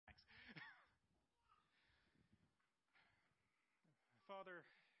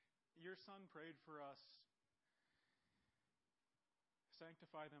your Son prayed for us,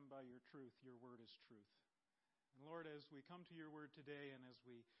 sanctify them by your truth. Your word is truth. And Lord, as we come to your word today and as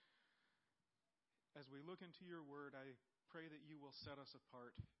we look into your word, I pray that you will set us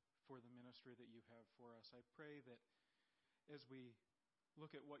apart for the ministry that you have for us. I pray that as we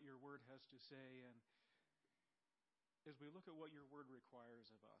look at what your word has to say and as we look at what your word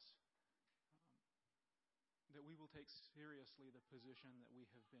requires of us, that we will take seriously the position that we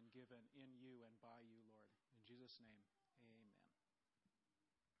have been given in you and by you, Lord. In Jesus' name, amen.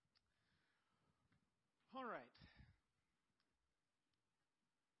 All right.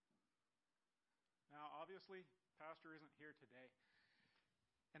 Now, obviously, Pastor isn't here today.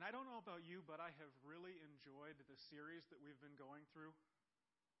 And I don't know about you, but I have really enjoyed the series that we've been going through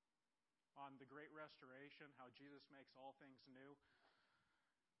on the Great Restoration, how Jesus makes all things new.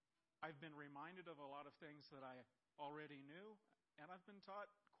 I've been reminded of a lot of things that I already knew, and I've been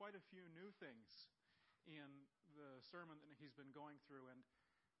taught quite a few new things in the sermon that he's been going through. And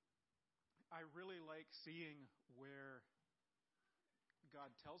I really like seeing where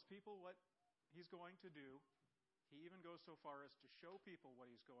God tells people what he's going to do. He even goes so far as to show people what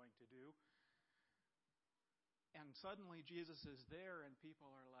he's going to do. And suddenly Jesus is there and people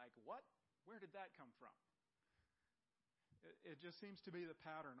are like, what? Where did that come from? It just seems to be the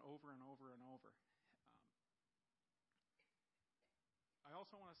pattern over and over and over. I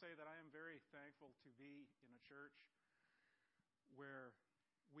also want to say that I am very thankful to be in a church where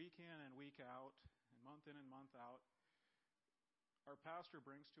week in and week out, and month in and month out, our pastor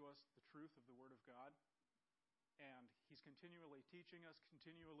brings to us the truth of the Word of God. And he's continually teaching us,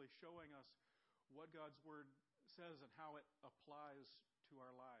 continually showing us what God's Word says and how it applies to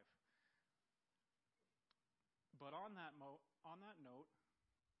our life. But on that note,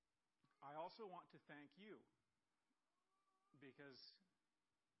 I also want to thank you, because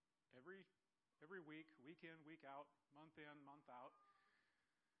every week, week in, week out, month in, month out,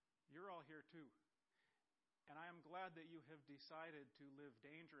 you're all here too. And I am glad that you have decided to live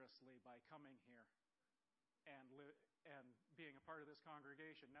dangerously by coming here and being a part of this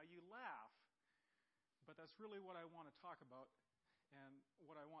congregation. Now, you laugh, but that's really what I want to talk about and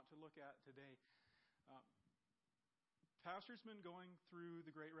what I want to look at today. Pastor's been going through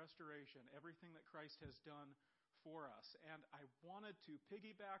the Great Restoration, everything that Christ has done for us. And I wanted to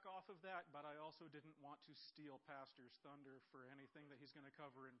piggyback off of that, but I also didn't want to steal Pastor's thunder for anything that he's going to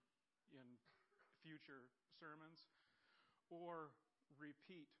cover in future sermons or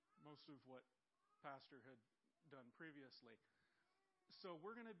repeat most of what Pastor had done previously. So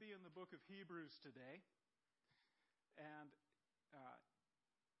we're going to be in the book of Hebrews today. And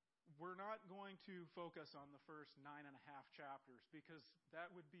we're not going to focus on the first 9.5 chapters, because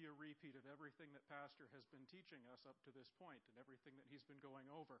that would be a repeat of everything that Pastor has been teaching us up to this point and everything that he's been going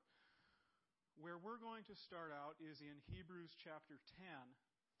over. Where we're going to start out is in Hebrews chapter 10,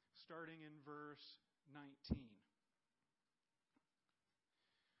 starting in verse 19.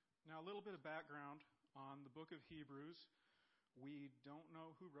 Now, a little bit of background on the book of Hebrews. We don't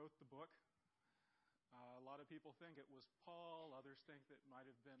know who wrote the book. A lot of people think it was Paul. Others think that it might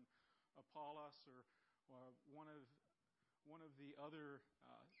have been Apollos or one of the other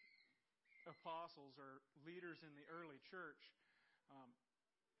apostles or leaders in the early church.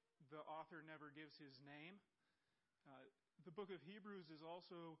 The author never gives his name. The book of Hebrews is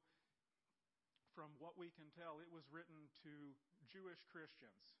also, from what we can tell, it was written to Jewish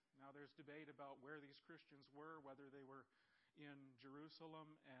Christians. Now, there's debate about where these Christians were, whether they were in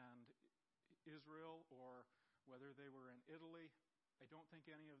Jerusalem and Israel or whether they were in Italy. I don't think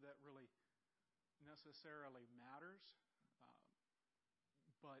any of that really necessarily matters.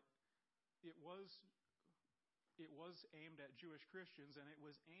 But it was aimed at Jewish Christians, and it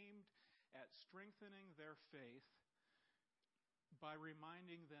was aimed at strengthening their faith by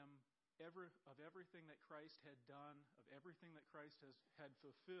reminding them of everything that Christ had done, of everything that Christ had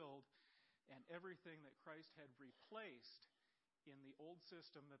fulfilled, and everything that Christ had replaced in the old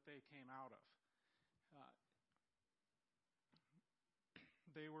system that they came out of.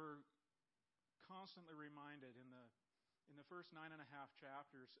 They were constantly reminded in the first 9.5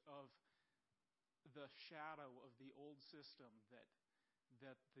 chapters of the shadow of the old system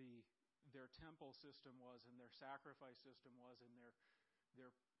that their temple system was, and their sacrifice system was, and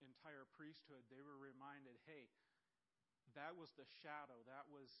their entire priesthood. They were reminded, hey, that was the shadow.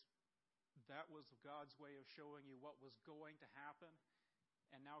 That was God's way of showing you what was going to happen.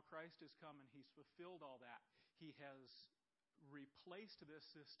 And now Christ has come and he's fulfilled all that. He has replaced this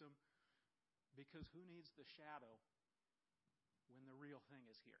system, because who needs the shadow when the real thing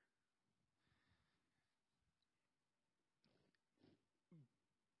is here?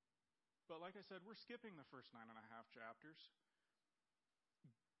 But like I said, we're skipping the first 9.5 chapters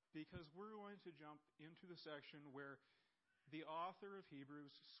because we're going to jump into the section where the author of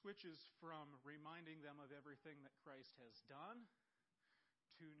Hebrews switches from reminding them of everything that Christ has done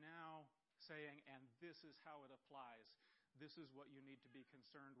to now saying, and this is how it applies. This is what you need to be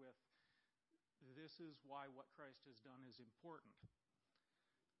concerned with. This is why what Christ has done is important.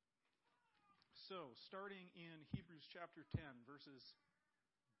 So, starting in Hebrews chapter 10, verses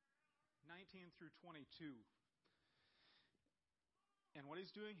 19 through 22. And what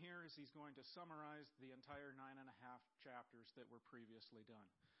he's doing here is he's going to summarize the entire 9.5 chapters that were previously done.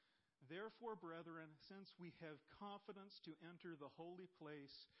 Therefore, brethren, since we have confidence to enter the holy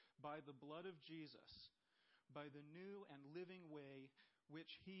place by the blood of Jesus, by the new and living way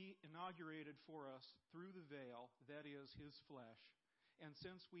which he inaugurated for us through the veil, that is, his flesh, and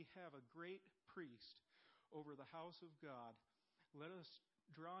since we have a great priest over the house of God, let us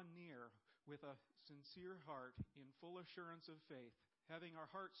draw near with a sincere heart in full assurance of faith, having our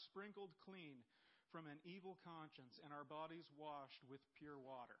hearts sprinkled clean from an evil conscience and our bodies washed with pure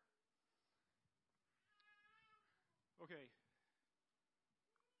water. Okay.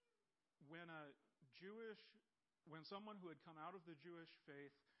 When someone who had come out of the Jewish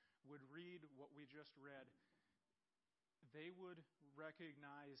faith would read what we just read, they would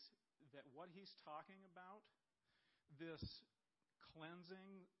recognize that what he's talking about, this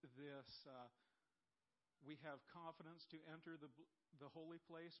cleansing, we have confidence to enter the holy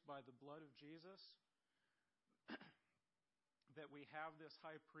place by the blood of Jesus, that we have this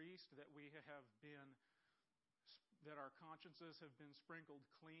high priest, that our consciences have been sprinkled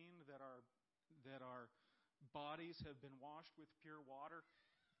clean, that our bodies have been washed with pure water.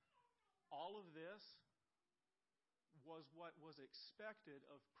 All of this was what was expected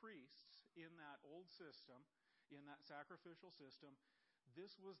of priests in that old system, in that sacrificial system.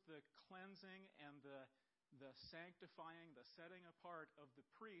 This was the cleansing and the sanctifying, the setting apart of the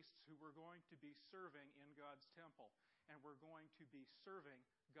priests who were going to be serving in God's temple and were going to be serving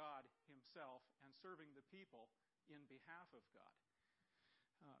God himself and serving the people in behalf of God.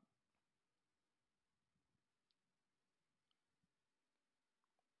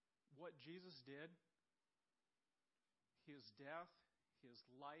 What Jesus did, his death, his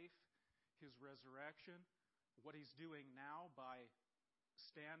life, his resurrection, what he's doing now by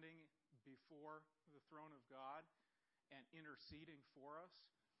standing before the throne of God and interceding for us,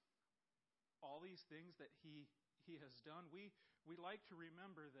 all these things that he has done, we like to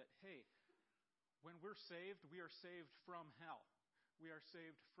remember that, hey, when we're saved, we are saved from hell. We are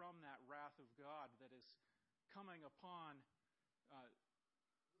saved from that wrath of God that is coming upon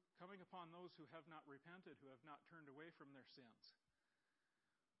those who have not repented, who have not turned away from their sins.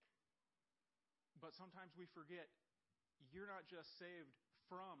 But sometimes we forget, you're not just saved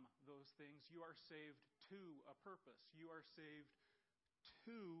from those things, you are saved to a purpose. You are saved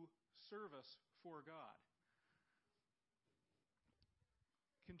to service for God.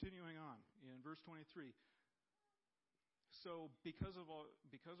 Continuing on in verse 23. So because of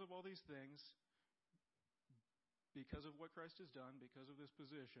all these things, because of what Christ has done, because of this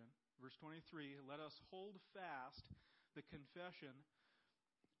position, verse 23, let us hold fast the confession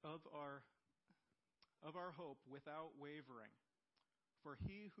of our hope without wavering, for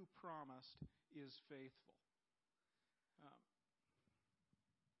he who promised is faithful.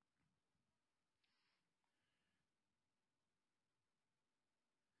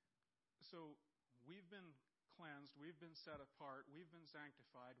 So we've been cleansed, we've been set apart, we've been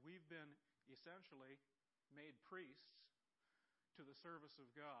sanctified, we've been essentially made priests to the service of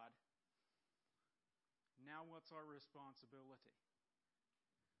God. Now what's our responsibility?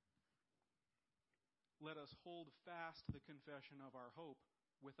 Let us hold fast the confession of our hope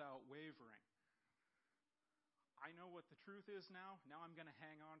without wavering. I know what the truth is now. Now I'm going to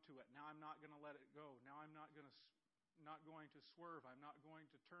hang on to it. Now I'm not going to let it go. Now I'm not going to swerve. I'm not going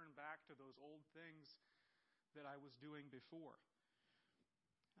to turn back to those old things that I was doing before.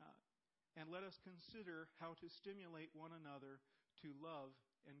 And let us consider how to stimulate one another to love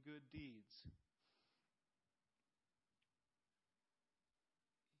and good deeds.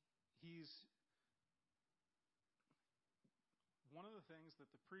 One of the things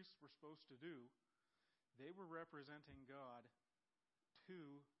that the priests were supposed to do, they were representing God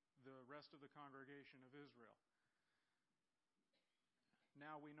to the rest of the congregation of Israel.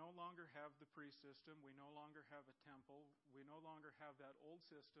 Now we no longer have the priest system. We no longer have a temple. We no longer have that old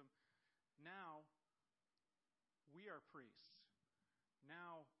system. Now we are priests.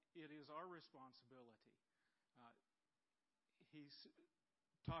 Now it is our responsibility. He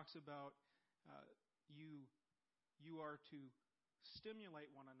talks about you are to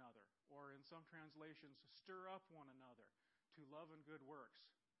stimulate one another, or in some translations, stir up one another to love and good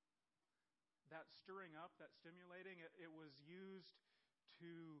works. That stirring up, that stimulating, it was used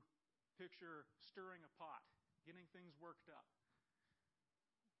to picture stirring a pot, getting things worked up.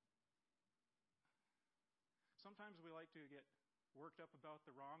 Sometimes we like to get worked up about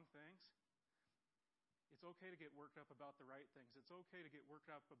the wrong things. It's okay to get worked up about the right things. It's okay to get worked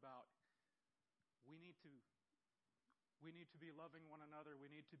up about we need to be loving one another.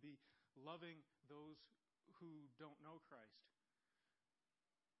 We need to be loving those who don't know Christ.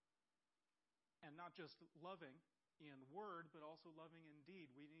 And not just loving in word, but also loving in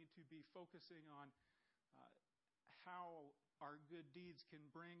deed. We need to be focusing on how our good deeds can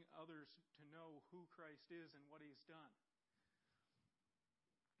bring others to know who Christ is and what He's done.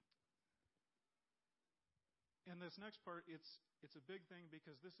 And this next part, it's a big thing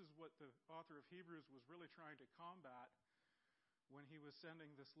because this is what the author of Hebrews was really trying to combat when he was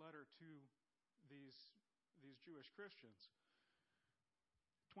sending this letter to these Jewish Christians.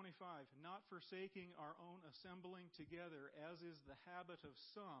 25, not forsaking our own assembling together, as is the habit of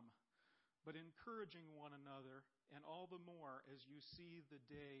some, but encouraging one another, and all the more as you see the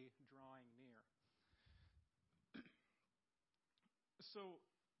day drawing near. So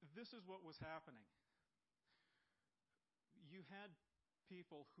this is what was happening. You had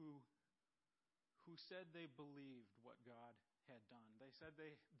people who said they believed what God had done. They said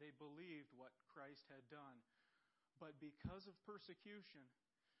they believed what Christ had done. But because of persecution,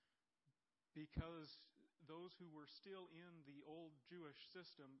 because those who were still in the old Jewish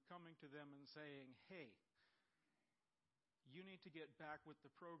system coming to them and saying, hey, you need to get back with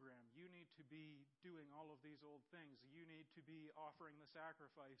the program. You need to be doing all of these old things. You need to be offering the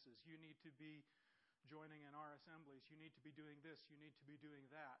sacrifices. You need to be joining in our assemblies. You need to be doing this. You need to be doing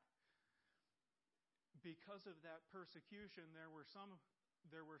that. Because of that persecution, there were some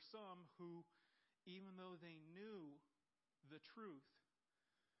who, even though they knew the truth,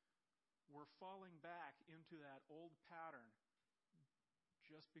 were falling back into that old pattern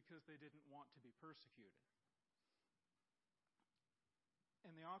just because they didn't want to be persecuted.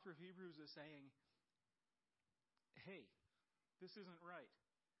 And the author of Hebrews is saying, hey, this isn't right.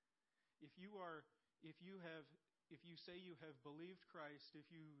 If you say you have believed Christ, if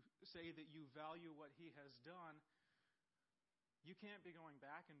you say that you value what He has done, you can't be going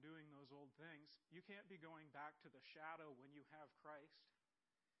back and doing those old things. You can't be going back to the shadow when you have Christ.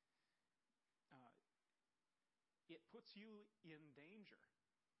 It puts you in danger,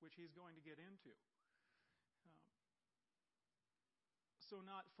 which he's going to get into. So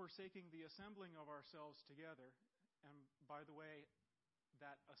not forsaking the assembling of ourselves together. And by the way,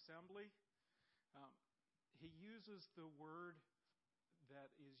 that assembly, he uses the word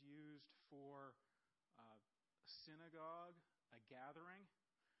that is used for a synagogue, a gathering.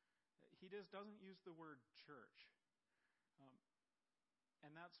 He doesn't use the word church.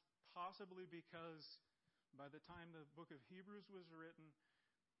 And that's possibly because by the time the book of Hebrews was written,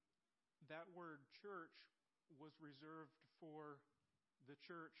 that word church was reserved for the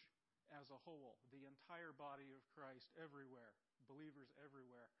church as a whole, the entire body of Christ everywhere, believers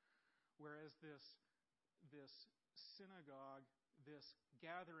everywhere. Whereas this synagogue, this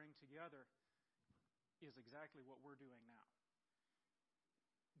gathering together, is exactly what we're doing now.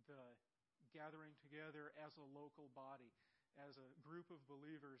 The gathering together as a local body, as a group of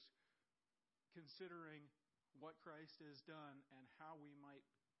believers, considering what Christ has done and how we might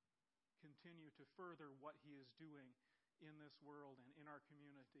continue to further what He is doing in this world and in our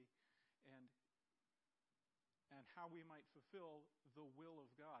community, and how we might fulfill the will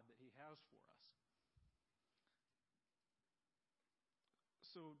of God that He has for us.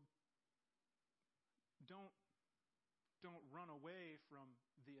 So don't run away from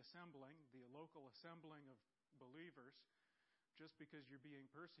the assembling, the local assembling of believers, just because you're being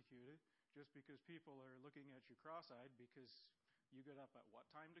persecuted, just because people are looking at you cross-eyed because you get up at what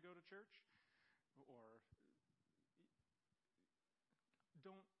time to go to church? Or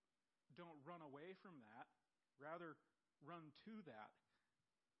don't run away from that. Rather, run to that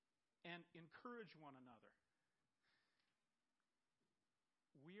and encourage one another.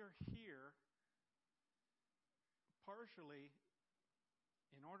 We are here partially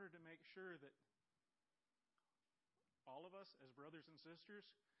in order to make sure that all of us as brothers and sisters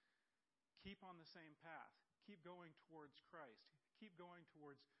keep on the same path, keep going towards Christ, keep going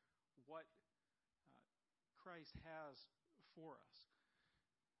towards what Christ has for us.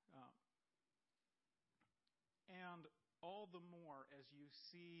 And all the more as you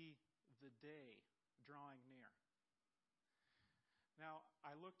see the day drawing near. Now,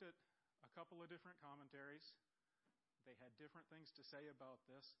 I looked at a couple of different commentaries. They had different things to say about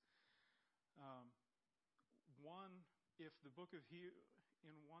this. One, if the book of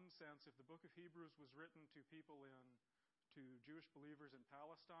in one sense, if the book of Hebrews was written to people to Jewish believers in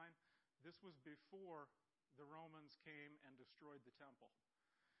Palestine, this was before the Romans came and destroyed the temple.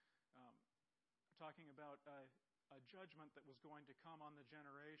 Talking about a judgment that was going to come on the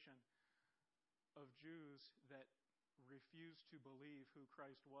generation of Jews that refused to believe who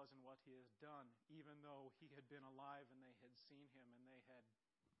Christ was and what he has done, even though he had been alive and they had seen him and they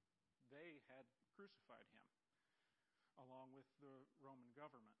had crucified him along with the Roman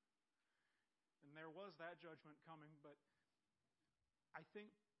government. And there was that judgment coming, but I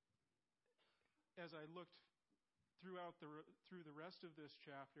think as I looked through the rest of this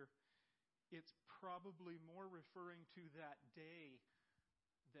chapter, it's probably more referring to that day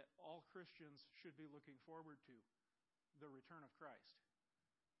that all Christians should be looking forward to, the return of Christ.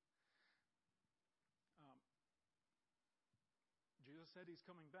 Jesus said he's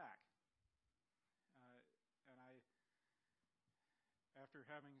coming back. And after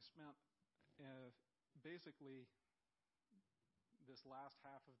having spent basically this last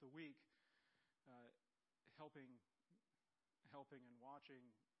half of the week helping and watching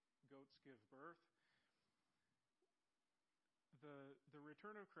goats give birth, the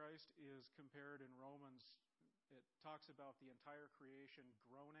return of Christ is compared in Romans. It talks about the entire creation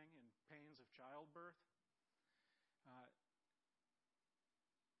groaning in pains of childbirth,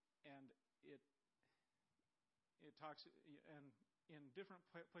 and it talks, and in different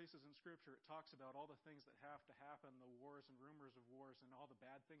places in Scripture, it talks about all the things that have to happen, the wars and rumors of wars, and all the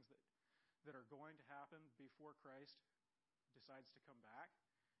bad things that are going to happen before Christ decides to come back,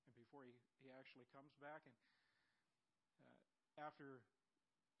 and before he actually comes back. And after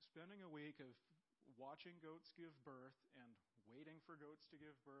spending a week of watching goats give birth and waiting for goats to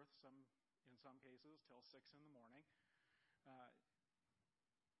give birth, in some cases till 6 in the morning,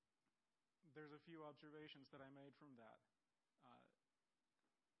 there's a few observations that I made from that.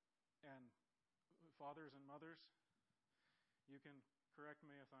 And fathers and mothers, you can correct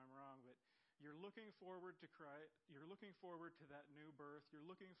me if I'm wrong, but you're looking forward to Christ. You're looking forward to that new birth. You're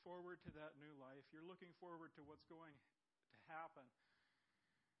looking forward to that new life. You're looking forward to what's going to happen.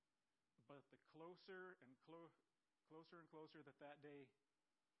 But the closer and closer that day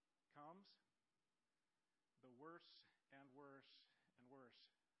comes, the worse and worse and worse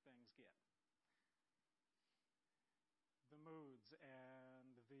things get. The moods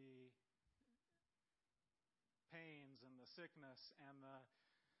and the pains and the sickness and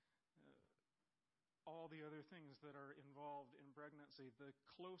all the other things that are involved in pregnancy, the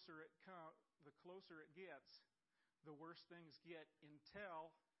closer it gets, the worse things get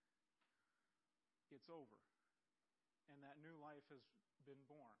until it's over and that new life has been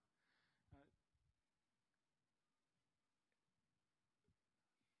born.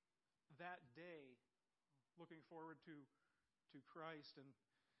 That day, looking forward to Christ and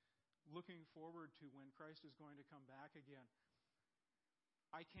looking forward to when Christ is going to come back again,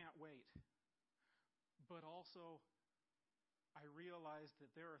 I can't wait. But also, I realize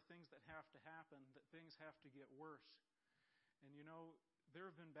that there are things that have to happen, that things have to get worse. And you know, there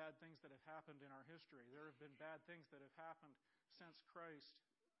have been bad things that have happened in our history. There have been bad things that have happened since Christ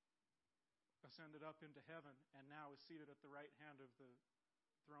ascended up into heaven and now is seated at the right hand of the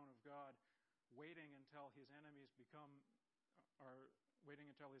throne of God, waiting until his enemies be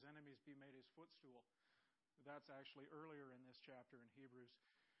made his footstool. That's actually earlier in this chapter in Hebrews.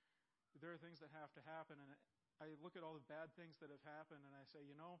 There are things that have to happen, and I look at all the bad things that have happened, and I say,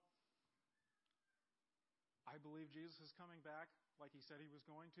 you know, I believe Jesus is coming back like he said he was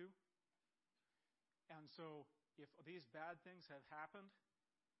going to. And so if these bad things have happened,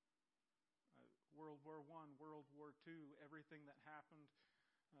 World War I, World War II, everything that's happened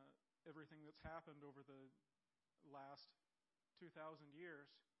over the last 2,000 years,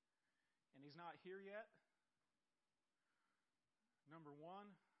 and he's not here yet, number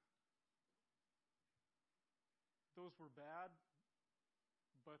one, those were bad,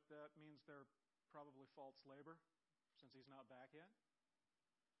 but that means they're probably false labor since he's not back yet.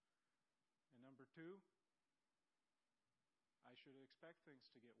 And number two, I should expect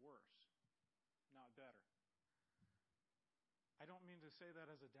things to get worse, not better. I don't mean to say that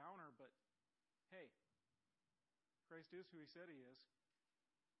as a downer, but hey, Christ is who he said he is.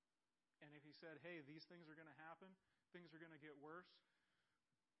 And if he said, hey, these things are going to happen, things are going to get worse,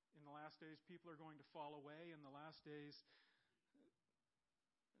 in the last days people are going to fall away, in the last days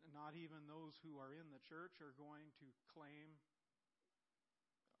not even those who are in the church are going to claim,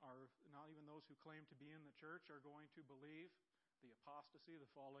 not even those who claim to be in the church are going to believe. The apostasy, the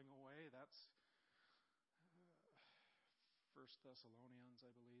falling away, that's 1 Thessalonians,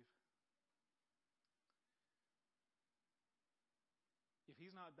 I believe. If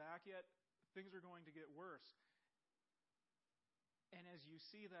he's not back yet, things are going to get worse. And as you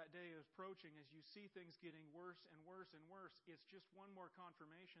see that day approaching, as you see things getting worse and worse and worse, it's just one more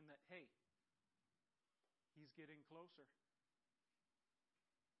confirmation that, hey, he's getting closer.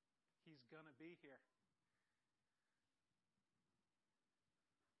 He's going to be here.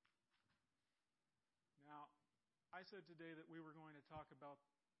 Now, I said today that we were going to talk about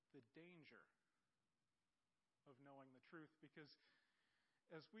the danger of knowing the truth, because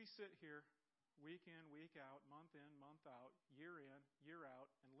as we sit here week in, week out, month in, month out, year in, year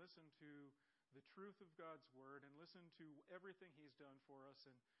out, and listen to the truth of God's Word and listen to everything He's done for us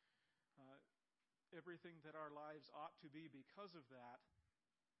and everything that our lives ought to be because of that,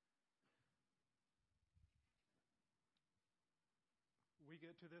 we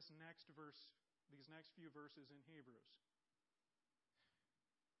get to this next verse, these next few verses in Hebrews.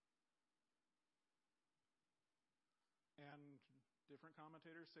 And different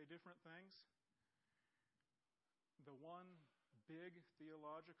commentators say different things. The one big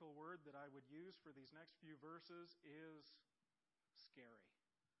theological word that I would use for these next few verses is scary.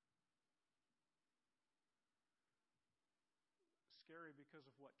 Scary because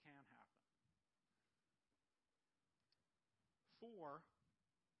of what can happen. For,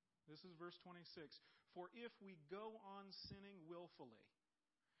 this is verse 26, for if we go on sinning willfully,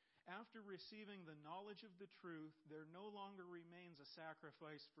 after receiving the knowledge of the truth, there no longer remains a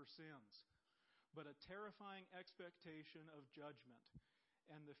sacrifice for sins, but a terrifying expectation of judgment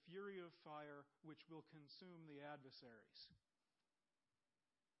and the fury of fire which will consume the adversaries.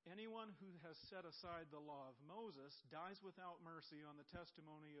 Anyone who has set aside the law of Moses dies without mercy on the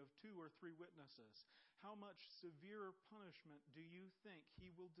testimony of 2 or 3 witnesses. How much severer punishment do you think he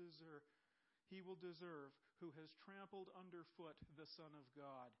will deserve who has trampled underfoot the Son of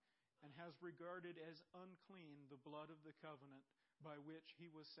God and has regarded as unclean the blood of the covenant by which he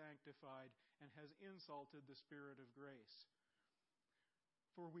was sanctified and has insulted the Spirit of grace?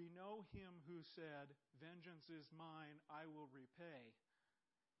 For we know him who said, "Vengeance is mine, I will repay."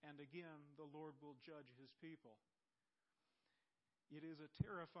 And again, the Lord will judge his people. It is a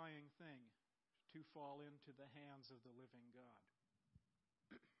terrifying thing to fall into the hands of the living God.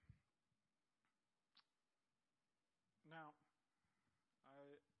 Now,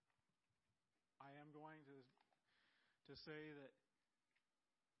 I am going to say that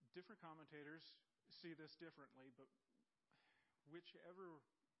different commentators see this differently, but whichever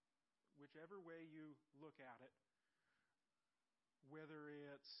way you look at it, whether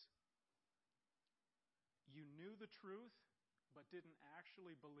it's you knew the truth but didn't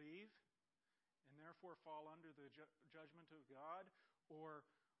actually believe and therefore fall under the judgment of God, or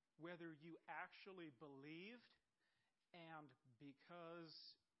whether you actually believed and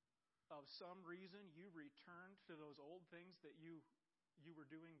because of some reason you returned to those old things that you were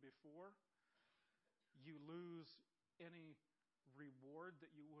doing before, you lose any reward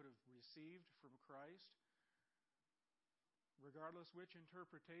that you would have received from Christ. Regardless which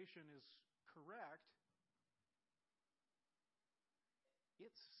interpretation is correct,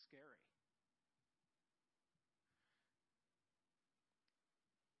 it's scary.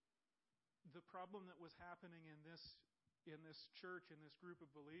 The problem that was happening in this church, in this group of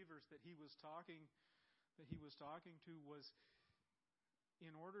believers that he was talking to, was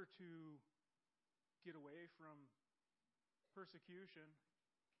in order to get away from persecution,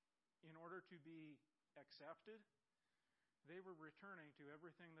 in order to be accepted, they were returning to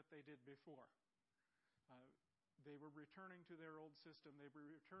everything that they did before. They were returning to their old system. They were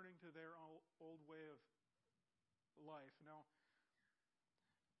returning to their old way of life. Now,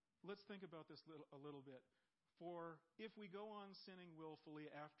 let's think about this a little bit. For if we go on sinning willfully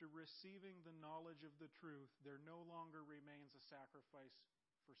after receiving the knowledge of the truth, there no longer remains a sacrifice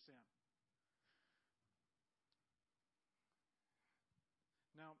for sin.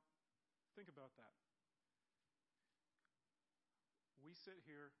 Now, think about that. We sit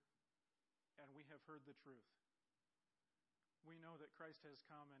here and we have heard the truth. We know that Christ has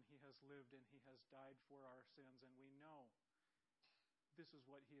come and He has lived and He has died for our sins, and we know this is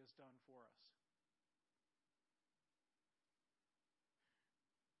what He has done for us.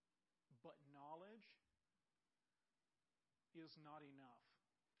 But knowledge is not enough.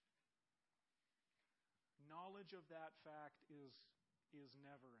 Knowledge of that fact is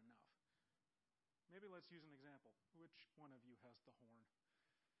never enough. Maybe let's use an example. Which one of you has the horn?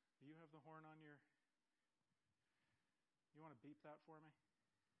 Do you have the horn on your... You want to beep that for me?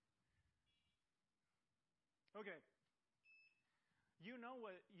 Okay. You know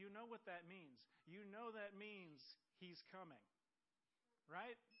what that means. You know that means He's coming.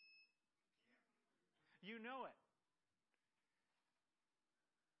 Right? You know it.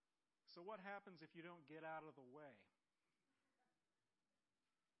 So what happens if you don't get out of the way?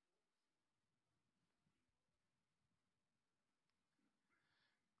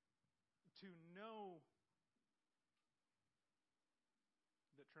 To know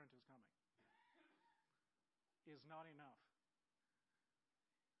that Trent is coming is not enough.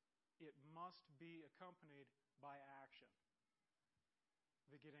 It must be accompanied by action,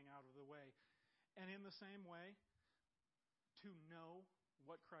 the getting out of the way. And in the same way, to know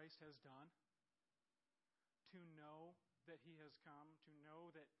what Christ has done, to know that He has come, to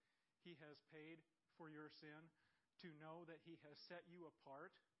know that He has paid for your sin, to know that He has set you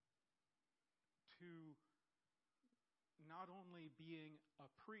apart, to not only being a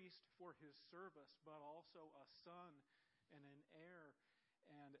priest for His service, but also a son and an heir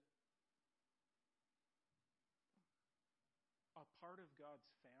and a part of God's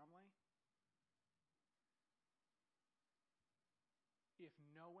family. If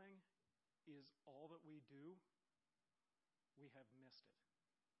knowing is all that we do, we have missed it.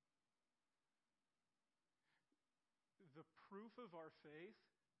 The proof of our faith.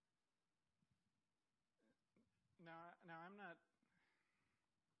 Now I'm not.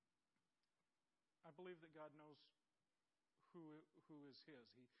 I believe that God knows who is His.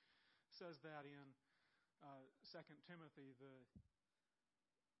 He says that in 2 Timothy.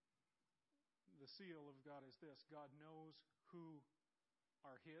 The seal of God is this: God knows who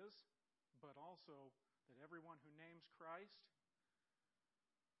are His, but also that everyone who names Christ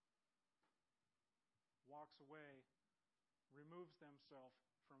walks away, removes themselves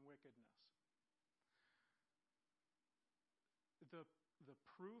from wickedness. The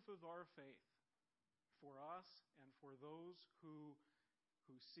proof of our faith for us and for those who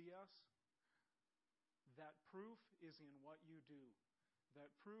see us, that proof is in what you do.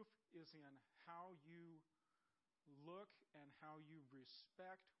 That proof is in how you look and how you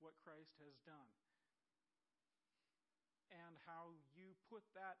respect what Christ has done. And how you put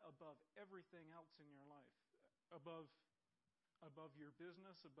that above everything else in your life. Above your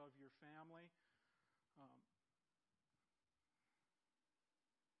business, above your family.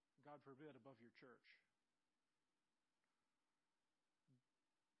 God forbid, above your church.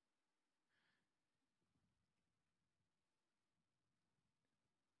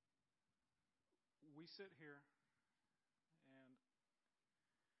 We sit here and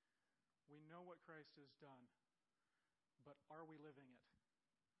we know what Christ has done, but are we living it?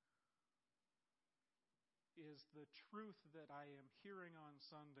 Is the truth that I am hearing on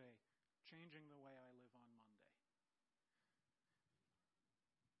Sunday changing the way I live on Monday?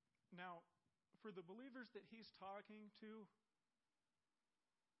 Now, for the believers that He's talking to,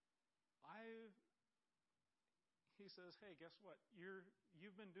 He says, hey, guess what?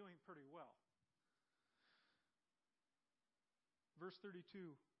 You've been doing pretty well. Verse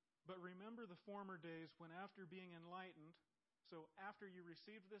 32, but remember the former days when after being enlightened, so after you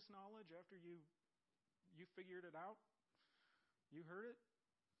received this knowledge, after you figured it out, you heard it,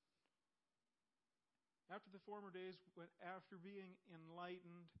 after the former days when after being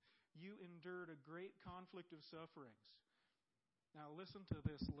enlightened, you endured a great conflict of sufferings. Now listen to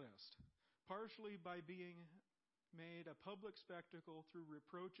this list. Partially by being made a public spectacle through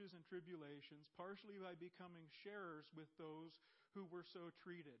reproaches and tribulations, partially by becoming sharers with those who were so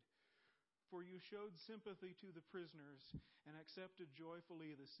treated. For you showed sympathy to the prisoners and accepted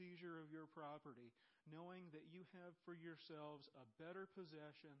joyfully the seizure of your property, knowing that you have for yourselves a better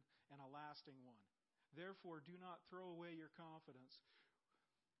possession and a lasting one. Therefore, do not throw away your confidence,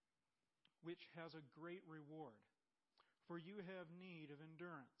 which has a great reward. For you have need of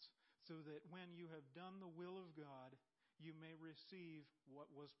endurance, so that when you have done the will of God, you may receive what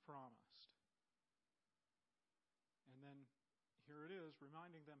was promised. And then here it is,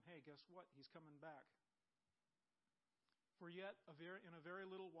 reminding them, hey, guess what? He's coming back. For yet, in a very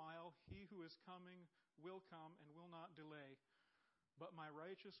little while, He who is coming will come and will not delay. But my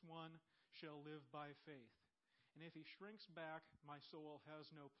righteous one shall live by faith. And if he shrinks back, my soul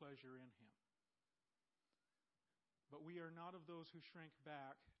has no pleasure in him. But we are not of those who shrink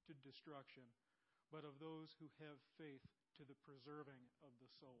back to destruction, but of those who have faith to the preserving of the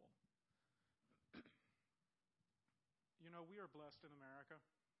soul. You know, we are blessed in America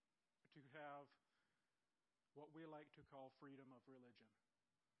to have what we like to call freedom of religion.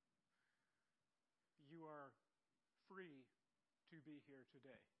 You are free to be here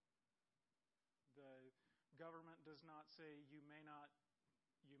today. The government does not say you may not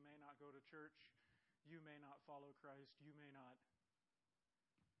go to church, you may not follow Christ, you may not.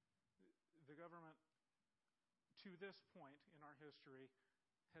 The government, to this point in our history,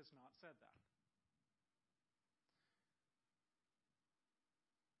 has not said that.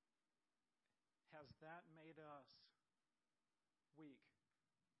 Has that made us weak?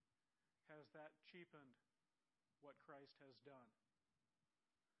 Has that cheapened what Christ has done?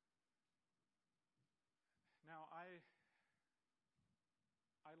 Now, I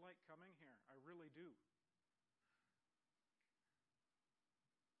like coming here. I really do.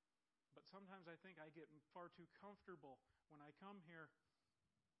 But sometimes I think I get far too comfortable when I come here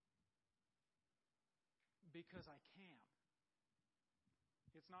because I can.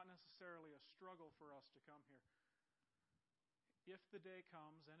 It's not necessarily a struggle for us to come here. If the day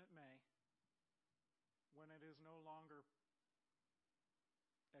comes, and it may, when it is no longer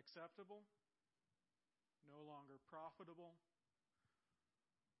acceptable, no longer profitable,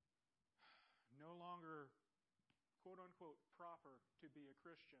 no longer quote-unquote proper to be a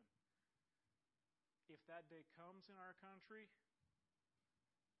Christian, if that day comes in our country,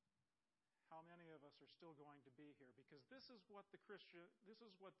 how many of us are still going to be here? Because this is what these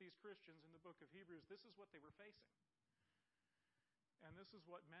Christians in the book of Hebrews, this is what they were facing. And this is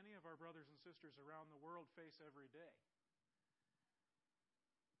what many of our brothers and sisters around the world face every day.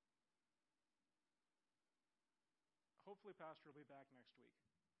 Hopefully Pastor will be back next week,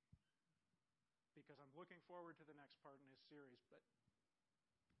 because I'm looking forward to the next part in his series. But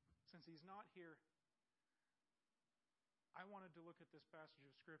since he's not here, I wanted to look at this passage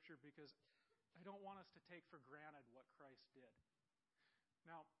of Scripture because I don't want us to take for granted what Christ did.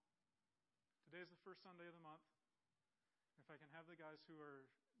 Now, today is the first Sunday of the month. If I can have the guys who are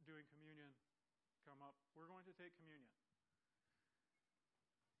doing communion come up, we're going to take communion.